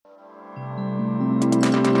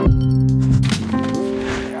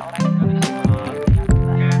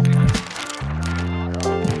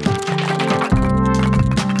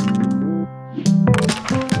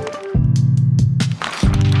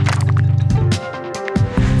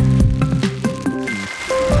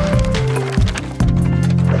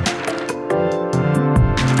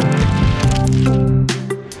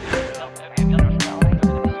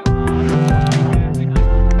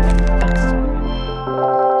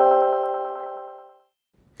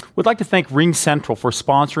We'd like to thank Ring Central for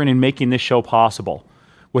sponsoring and making this show possible.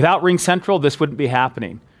 Without Ring Central, this wouldn't be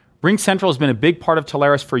happening. Ring Central has been a big part of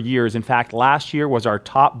Telarus for years. In fact, last year was our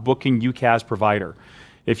top booking UCaaS provider.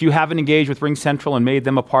 If you haven't engaged with Ring Central and made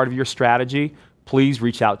them a part of your strategy, please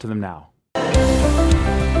reach out to them now.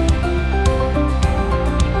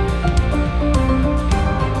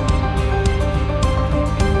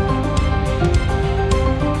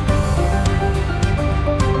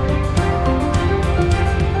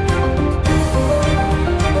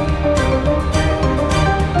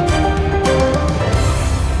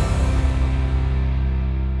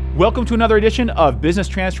 Welcome to another edition of Business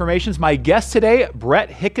Transformations. My guest today,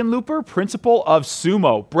 Brett Hickenlooper, principal of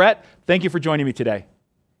Sumo. Brett, thank you for joining me today.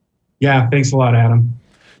 Yeah, thanks a lot, Adam.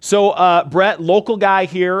 So, Brett, local guy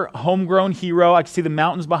here, homegrown hero. I can see the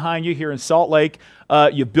mountains behind you here in Salt Lake.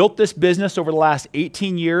 You built this business over the last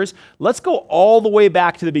 18 years. Let's go all the way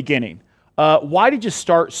back to the beginning. Why did you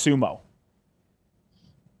start Sumo?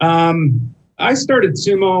 I started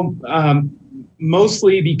Sumo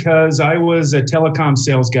mostly because I was a telecom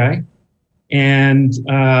sales guy, and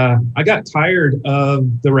I got tired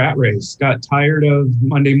of the rat race, got tired of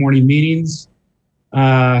Monday morning meetings,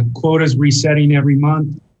 quotas resetting every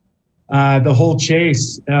month, the whole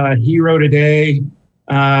chase, hero today,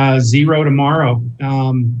 zero tomorrow,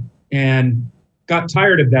 and got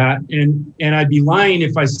tired of that. And I'd be lying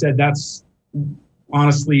if I said that's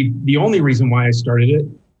honestly the only reason why I started it.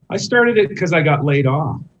 I started it because I got laid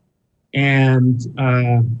off. And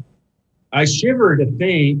I shiver to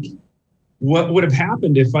think what would have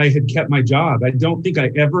happened if I had kept my job. I don't think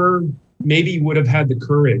I ever maybe would have had the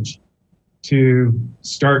courage to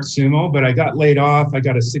start Sumo, but I got laid off. I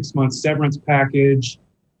got a 6-month severance package,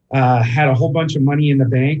 had a whole bunch of money in the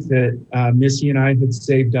bank that Missy and I had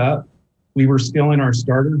saved up. We were still in our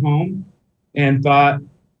starter home and thought,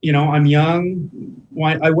 you know, I'm young.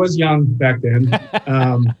 I was young back then.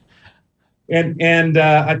 And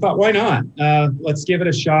I thought, why not? Let's give it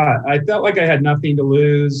a shot. I felt like I had nothing to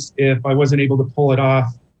lose if I wasn't able to pull it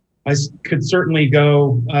off. I could certainly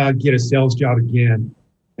go get a sales job again.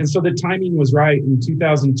 And so the timing was right. In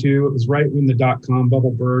 2002, it was right when the dot-com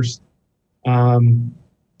bubble burst. And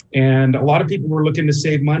a lot of people were looking to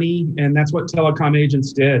save money, and that's what telecom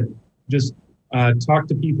agents did. Just talk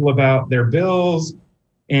to people about their bills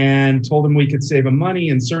and told them we could save them money,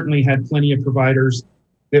 and certainly had plenty of providers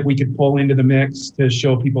that we could pull into the mix to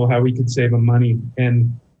show people how we could save them money.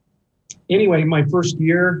 And anyway, my first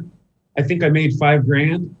year, I think I made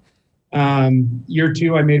 $5,000. Year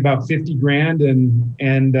two, I made about 50 grand.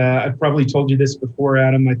 And I've probably told you this before,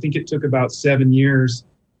 Adam. I think it took about 7 years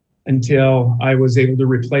until I was able to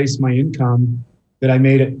replace my income that I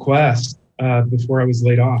made at Quest before I was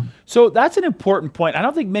laid off. So that's an important point. I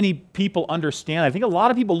don't think many people understand. I think a lot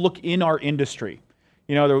of people look in our industry.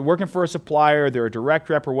 You know, they're working for a supplier, they're a direct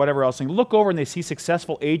rep or whatever else, and look over and they see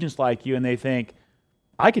successful agents like you and they think,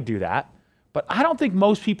 I could do that. But I don't think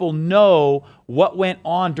most people know what went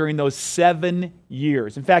on during those 7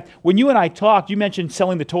 years. In fact, when you and I talked, you mentioned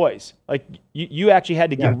selling the toys. Like you actually had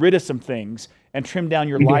to get rid of some things and trim down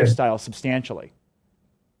your lifestyle substantially.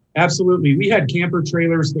 Absolutely. We had camper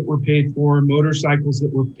trailers that were paid for, motorcycles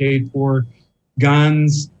that were paid for,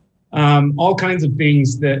 guns, all kinds of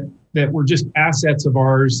things that were just assets of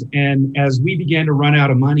ours. And as we began to run out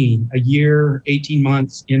of money, a year, 18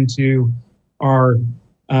 months into our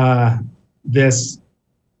this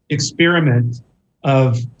experiment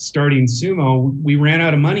of starting Sumo, we ran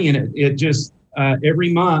out of money, and it just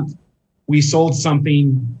every month we sold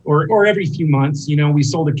something, or every few months, you know, we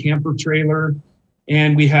sold a camper trailer,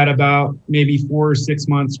 and we had about maybe 4 or 6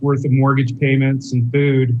 months worth of mortgage payments and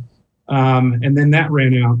food. And then that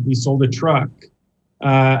ran out. We sold a truck.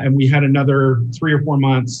 And we had another 3 or 4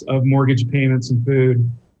 months of mortgage payments and food,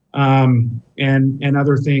 and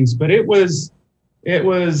other things. But it was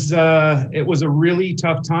a really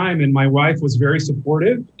tough time, and my wife was very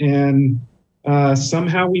supportive, and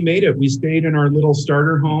somehow we made it. We stayed in our little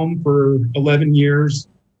starter home for 11 years,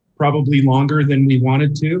 probably longer than we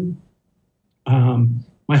wanted to.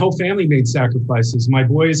 My whole family made sacrifices. My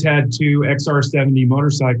boys had 2 XR70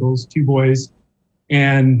 motorcycles, 2 boys.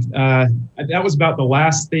 And that was about the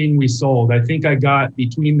last thing we sold. I think I got,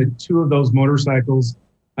 between the 2 of those motorcycles,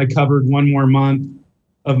 I covered 1 more month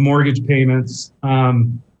of mortgage payments,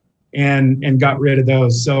 and got rid of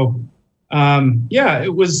those. So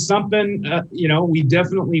it was something, we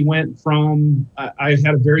definitely went from, I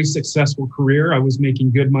had a very successful career. I was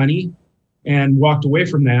making good money and walked away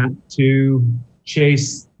from that to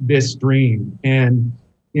chase this dream. And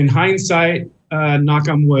in hindsight, knock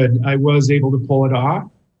on wood, I was able to pull it off.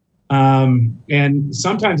 And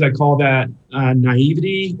sometimes I call that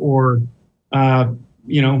naivety or,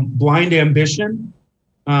 blind ambition.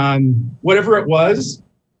 Whatever it was,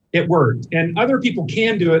 it worked. And other people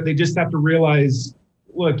can do it. They just have to realize,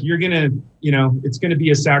 look, it's going to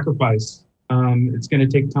be a sacrifice. It's going to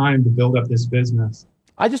take time to build up this business.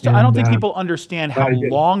 I don't think people understand how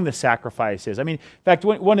long the sacrifice is. I mean, in fact,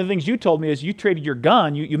 one of the things you told me is you traded your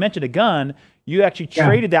gun. You mentioned a gun. You actually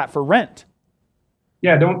traded that for rent.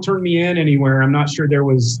 Yeah, don't turn me in anywhere. I'm not sure there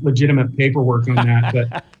was legitimate paperwork on that,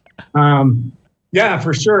 but yeah,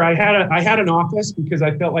 for sure. I had an office because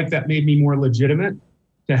I felt like that made me more legitimate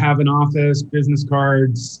to have an office, business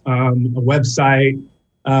cards, a website.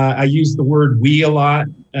 I use the word we a lot.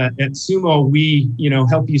 At Sumo, we,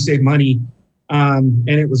 help you save money. And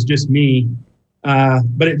it was just me.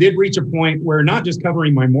 But it did reach a point where not just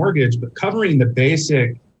covering my mortgage, but covering the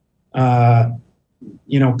basic,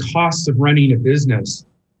 costs of running a business.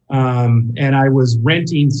 And I was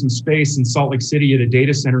renting some space in Salt Lake City at a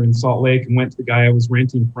data center in Salt Lake and went to the guy I was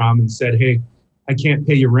renting from and said, hey, I can't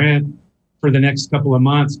pay you rent for the next couple of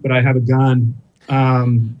months, but I have a gun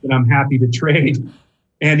that I'm happy to trade.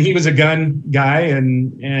 And he was a gun guy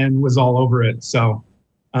and was all over it. So,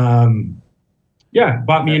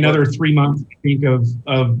 bought me another 3 months, I think,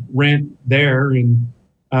 of rent there. And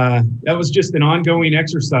that was just an ongoing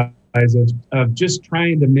exercise of just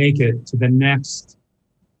trying to make it to the next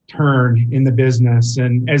turn in the business.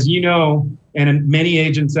 And as you know, and many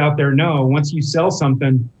agents out there know, once you sell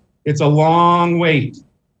something, it's a long wait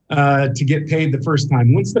to get paid the first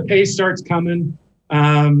time. Once the pay starts coming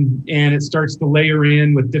and it starts to layer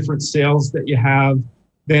in with different sales that you have,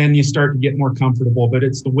 then you start to get more comfortable. But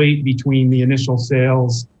it's the wait between the initial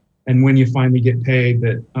sales and when you finally get paid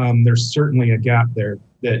that there's certainly a gap there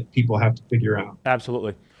that people have to figure out.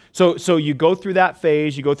 Absolutely. So you go through that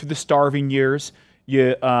phase, you go through the starving years,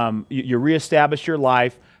 you reestablish your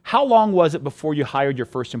life. How long was it before you hired your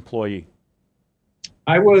first employee?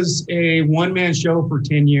 I was a one-man show for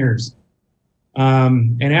 10 years.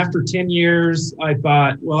 And after 10 years, I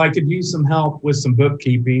thought, well, I could use some help with some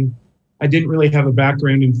bookkeeping. I didn't really have a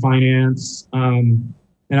background in finance. And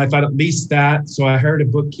I thought at least that. So I hired a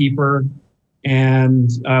bookkeeper.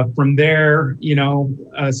 And from there,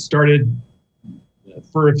 started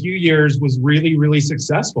for a few years, was really, really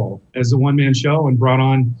successful as a one-man show and brought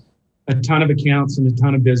on a ton of accounts and a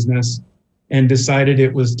ton of business and decided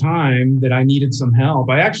it was time that I needed some help.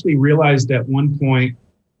 I actually realized at one point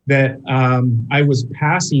that I was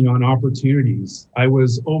passing on opportunities. I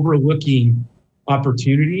was overlooking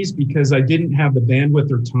opportunities because I didn't have the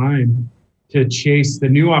bandwidth or time to chase the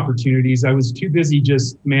new opportunities. I was too busy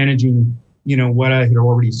just managing, what I had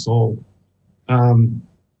already sold.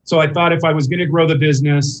 So I thought if I was going to grow the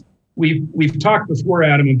business, we've talked before,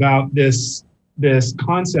 Adam, about this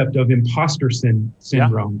concept of imposter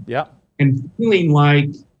syndrome. Yeah. And feeling like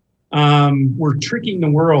we're tricking the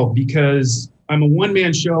world because I'm a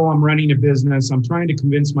one-man show, I'm running a business, I'm trying to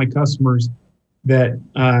convince my customers that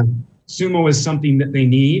Sumo is something that they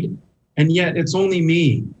need, and yet it's only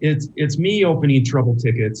me. It's me opening trouble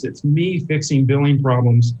tickets, it's me fixing billing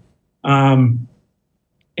problems, and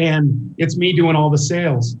it's me doing all the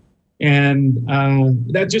sales. And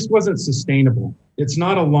that just wasn't sustainable. It's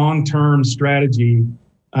not a long-term strategy.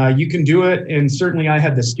 You can do it, and certainly I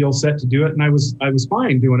had the skill set to do it, and I was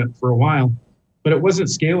fine doing it for a while, but it wasn't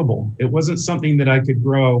scalable. It wasn't something that I could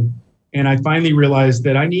grow. And I finally realized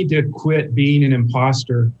that I need to quit being an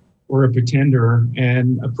imposter or a pretender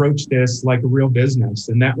and approach this like a real business.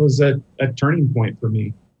 And that was a turning point for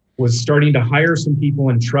me, was starting to hire some people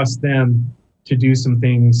and trust them to do some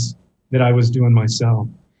things that I was doing myself.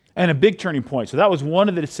 And a big turning point. So that was one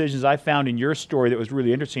of the decisions I found in your story that was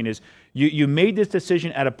really interesting is you made this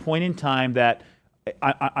decision at a point in time that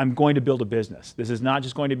I'm going to build a business. This is not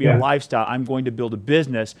just going to be a lifestyle. I'm going to build a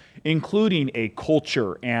business, including a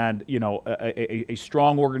culture and a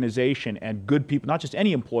strong organization and good people, not just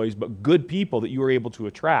any employees, but good people that you were able to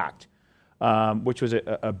attract, which was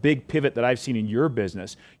a big pivot that I've seen in your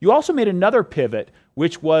business. You also made another pivot,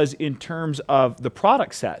 which was in terms of the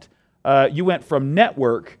product set. You went from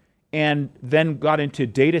network and then got into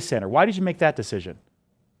data center. Why did you make that decision?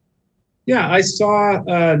 Yeah, I saw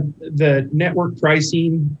the network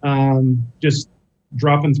pricing just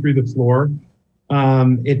dropping through the floor.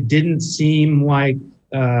 It didn't seem like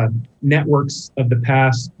networks of the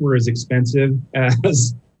past were as expensive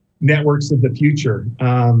as networks of the future.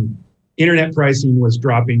 Internet pricing was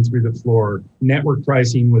dropping through the floor. Network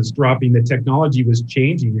pricing was dropping. The technology was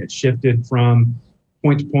changing. It shifted from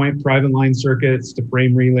point-to-point private line circuits to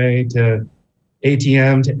frame relay to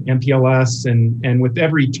ATM to MPLS. And with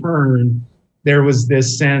every turn, there was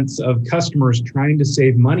this sense of customers trying to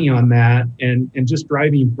save money on that and just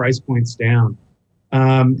driving price points down.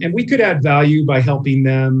 And we could add value by helping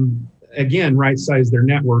them, again, right size their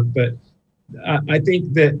network. But I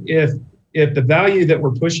think that if the value that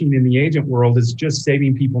we're pushing in the agent world is just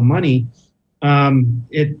saving people money,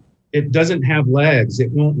 it doesn't have legs.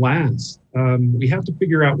 It won't last. We have to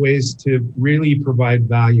figure out ways to really provide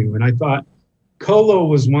value. And I thought Colo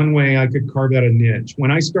was one way I could carve out a niche. When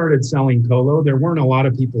I started selling Colo, there weren't a lot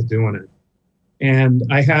of people doing it. And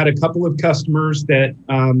I had a couple of customers that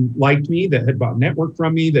liked me, that had bought network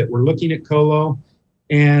from me, that were looking at Colo.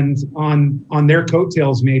 And on their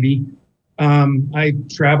coattails, maybe, I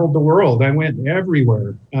traveled the world. I went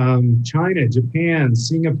everywhere. China, Japan,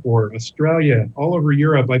 Singapore, Australia, all over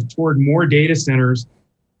Europe. I've toured more data centers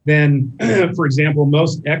than, for example,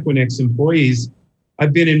 most Equinix employees.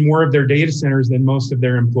 I've been in more of their data centers than most of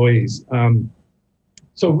their employees.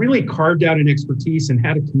 So really carved out an expertise and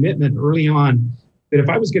had a commitment early on that if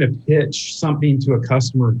I was going to pitch something to a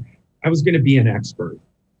customer, I was going to be an expert.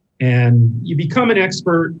 And you become an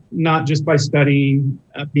expert not just by studying,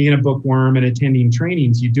 being a bookworm and attending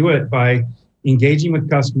trainings. You do it by engaging with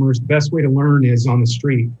customers. The best way to learn is on the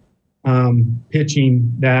street,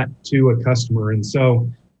 pitching that to a customer. And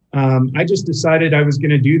so I just decided I was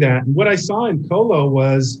going to do that. And what I saw in Colo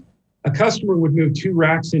was a customer would move 2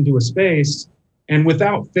 racks into a space, and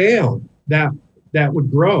without fail, that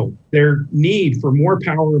would grow. Their need for more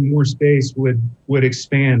power and more space would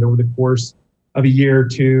expand over the course of a year,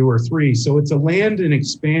 2 or 3. So it's a land and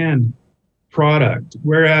expand product.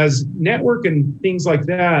 Whereas network and things like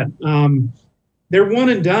that, they're one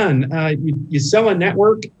and done. You sell a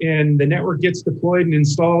network and the network gets deployed and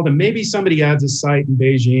installed, and maybe somebody adds a site in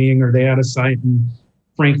Beijing, or they add a site in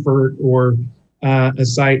Frankfurt, or a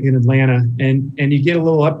site in Atlanta, and you get a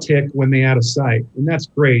little uptick when they add a site, and that's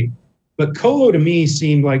great. But Colo to me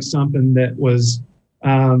seemed like something that was,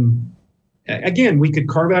 again, we could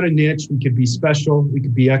carve out a niche, we could be special, we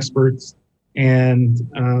could be experts, and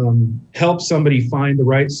help somebody find the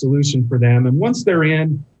right solution for them. And once they're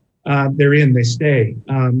in, they stay.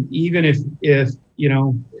 Even if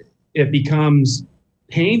it becomes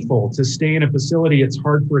painful to stay in a facility, it's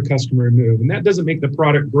hard for a customer to move. And that doesn't make the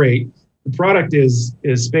product great. The product is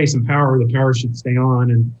space and power. The power should stay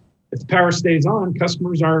on. And if the power stays on,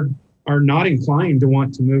 customers are not inclined to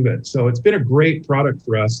want to move it. So it's been a great product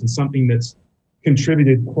for us and something that's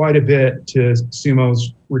contributed quite a bit to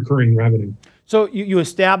Sumo's recurring revenue. So you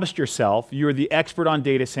established yourself. You're the expert on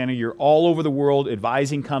data center. You're all over the world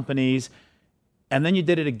advising companies. And then you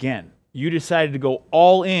did it again. You decided to go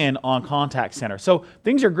all in on contact center. So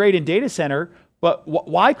things are great in data center, but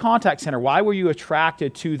why contact center? Why were you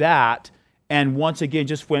attracted to that? And once again,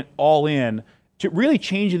 just went all in to really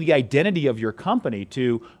changing the identity of your company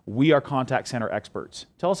to we are contact center experts.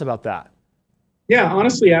 Tell us about that. Yeah,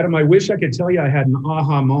 honestly, Adam, I wish I could tell you I had an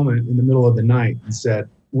aha moment in the middle of the night and said,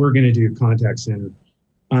 we're going to do contact center.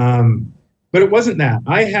 But it wasn't that.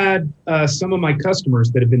 I had some of my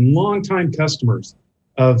customers that have been longtime customers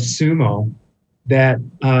of Sumo that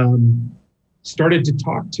started to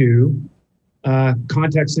talk to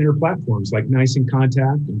contact center platforms like Nice and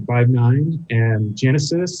Contact and Five9 and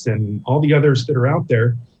Genesys and all the others that are out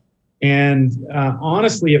there. And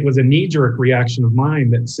honestly, it was a knee-jerk reaction of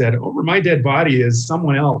mine that said, over my dead body is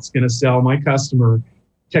someone else going to sell my customer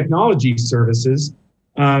technology services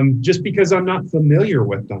just because I'm not familiar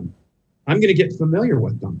with them. I'm going to get familiar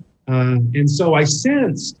with them. And so I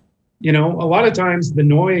sensed, a lot of times the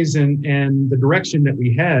noise and the direction that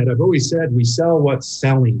we head, I've always said we sell what's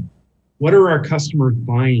selling. What are our customers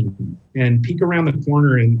buying? And peek around the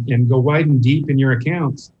corner and go wide and deep in your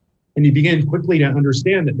accounts. And you begin quickly to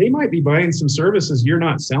understand that they might be buying some services you're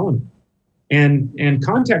not selling. And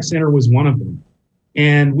contact center was one of them.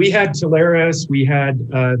 And we had Teleris,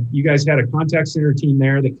 you guys had a contact center team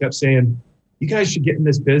there that kept saying, you guys should get in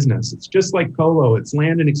this business. It's just like Colo, it's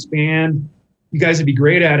land and expand. You guys would be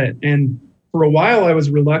great at it. And for a while I was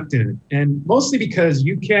reluctant, and mostly because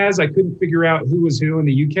UCaaS, I couldn't figure out who was who in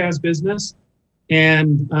the UCaaS business.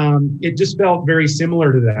 And it just felt very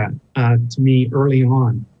similar to that to me early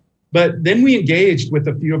on. But then we engaged with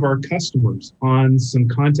a few of our customers on some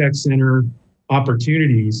contact center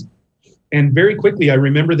opportunities. And very quickly, I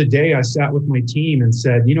remember the day I sat with my team and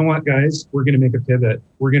said, you know what, guys, we're going to make a pivot.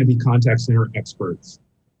 We're going to be contact center experts.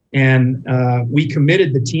 And we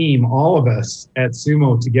committed the team, all of us at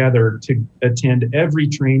Sumo together, to attend every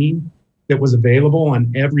training that was available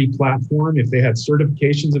on every platform. If they had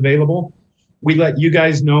certifications available, we let you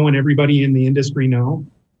guys know and everybody in the industry know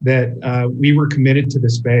that we were committed to the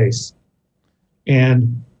space.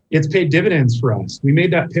 And it's paid dividends for us. We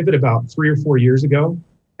made that pivot about 3 or 4 years ago,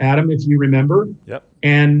 Adam, if you remember, Yep.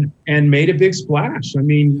 and made a big splash. I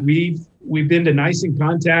mean, we've been to Nice and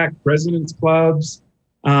Contact, President's Clubs.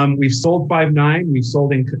 We've sold Five9. We've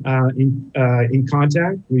sold in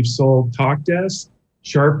Contact. We've sold TalkDesk,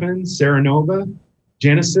 Sharpen, Serenova,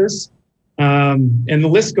 Genesis, and the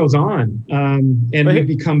list goes on. And we've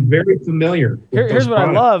become very familiar. Here's what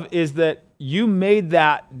I love is that you made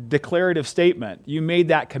that declarative statement. You made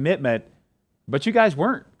that commitment, but you guys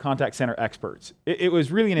weren't contact center experts. It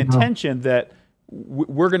was really an intention that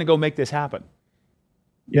we're going to go make this happen.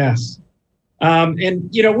 Yes. And,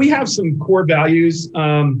 we have some core values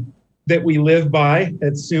that we live by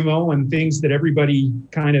at Sumo and things that everybody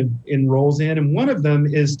kind of enrolls in. And one of them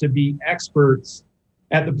is to be experts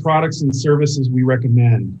at the products and services we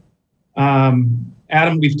recommend.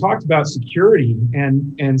 Adam, we've talked about security,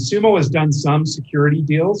 and Sumo has done some security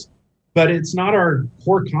deals, but it's not our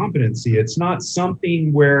core competency. It's not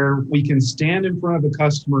something where we can stand in front of a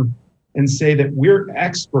customer and say that we're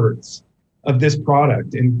experts of this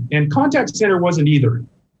product. And contact center wasn't either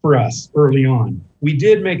for us early on. We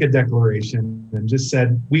did make a declaration and just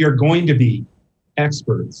said, we are going to be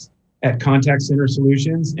experts at contact center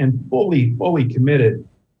solutions and fully committed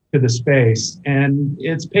to the space. And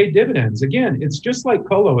it's paid dividends. Again, it's just like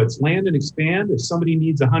Colo. It's land and expand. If somebody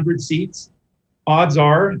needs 100 seats, odds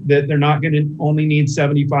are that they're not going to only need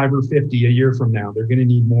 75 or 50 a year from now. They're going to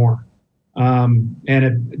need more.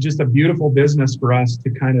 Just a beautiful business for us to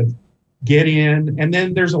kind of get in. And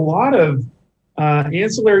then there's a lot of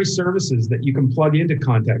ancillary services that you can plug into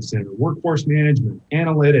contact center: workforce management,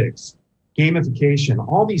 analytics, gamification.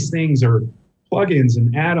 All these things are plugins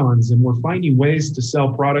and add-ons, and we're finding ways to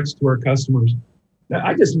sell products to our customers that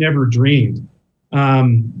I just never dreamed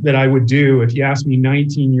that I would do. If you asked me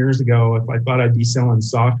 19 years ago if I thought I'd be selling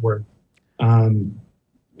software,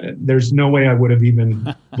 there's no way I would have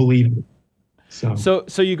even believed it. So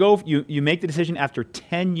you make the decision after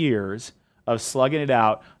 10 years of slugging it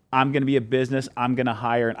out. I'm going to be a business. I'm going to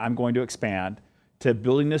hire, and I'm going to expand, to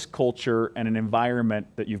building this culture and an environment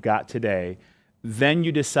that you've got today. Then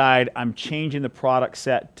you decide I'm changing the product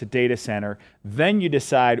set to data center. Then you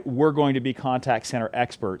decide we're going to be contact center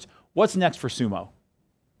experts. What's next for Sumo?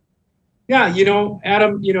 Yeah,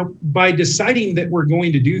 Adam, by deciding that we're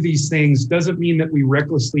going to do these things doesn't mean that we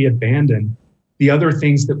recklessly abandon the other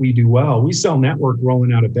things that we do well. We sell network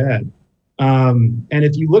rolling out of bed. And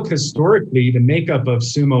if you look historically, the makeup of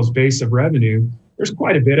Sumo's base of revenue, there's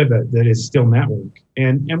quite a bit of it that is still network.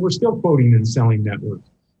 And we're still quoting and selling network.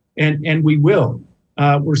 And we will.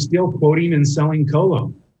 We're still quoting and selling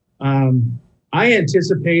Colo. I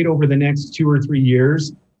anticipate over the next 2 or 3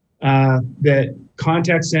 years that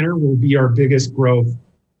contact center will be our biggest growth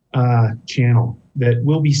channel, that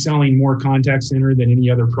we'll be selling more contact center than any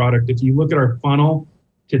other product. If you look at our funnel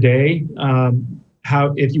today,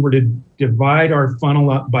 if you were to divide our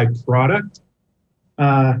funnel up by product,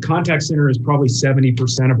 contact center is probably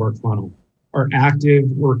 70% of our funnel, our active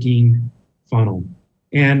working funnel.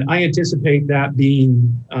 And I anticipate that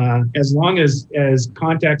being, as long as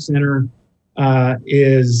contact center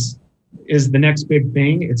is the next big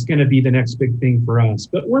thing, it's going to be the next big thing for us.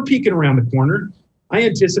 But we're peeking around the corner. I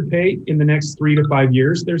anticipate in the next 3 to 5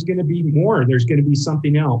 years, there's going to be more. There's going to be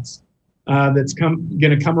something else that's going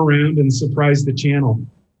to come around and surprise the channel.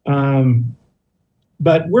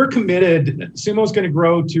 But we're committed. Sumo's going to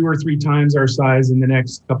grow 2 or 3 times our size in the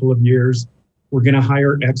next couple of years. We're going to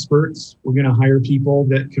hire experts. We're going to hire people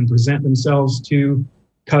that can present themselves to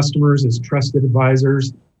customers as trusted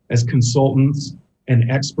advisors, as consultants and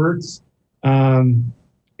experts. And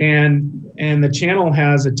the channel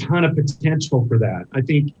has a ton of potential for that. I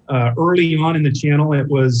think early on in the channel,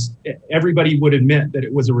 everybody would admit that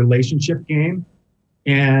it was a relationship game,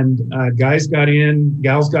 and gals got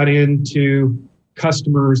into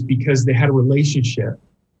customers because they had a relationship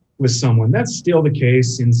with someone. That's still the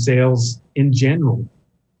case in sales in general,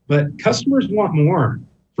 but customers want more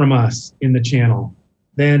from us in the channel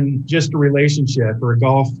than just a relationship or a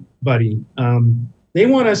golf buddy. They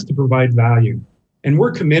want us to provide value. And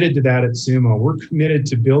we're committed to that at Sumo. We're committed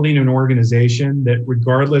to building an organization that,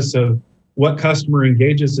 regardless of what customer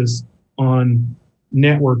engages us on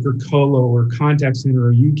network or Colo or contact center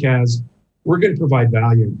or UCaaS, we're going to provide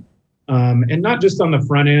value. And not just on the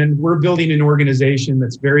front end. We're building an organization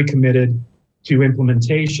that's very committed to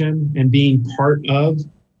implementation and being part of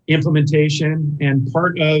implementation and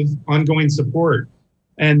part of ongoing support.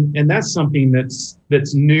 And that's something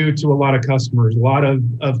that's new to a lot of customers. A lot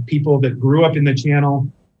of people that grew up in the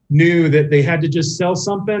channel knew that they had to just sell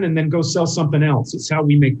something and then go sell something else. It's how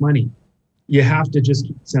we make money. You have to just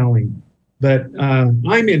keep selling. But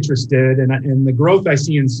I'm interested, and the growth I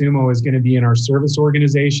see in Sumo is going to be in our service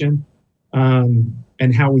organization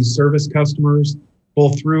and how we service customers,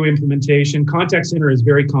 both through implementation. Contact center is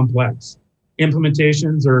very complex.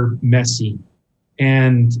 Implementations are messy.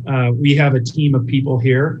 And we have a team of people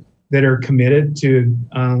here that are committed to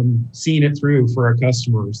seeing it through for our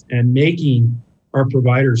customers and making our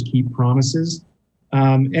providers keep promises.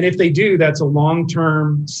 And if they do, that's a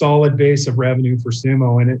long-term solid base of revenue for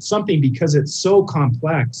Sumo. And it's something, because it's so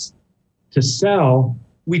complex to sell,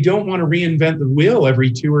 we don't want to reinvent the wheel every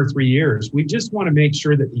 2 or 3 years. We just want to make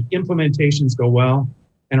sure that the implementations go well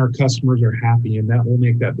and our customers are happy, and that will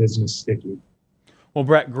make that business sticky. Well,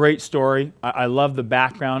 Brett, great story. I love the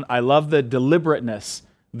background. I love the deliberateness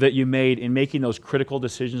that you made in making those critical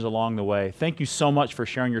decisions along the way. Thank you so much for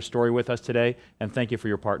sharing your story with us today, and thank you for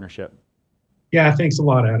your partnership. Yeah, thanks a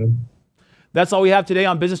lot, Adam. That's all we have today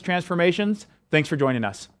on Business Transformations. Thanks for joining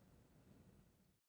us.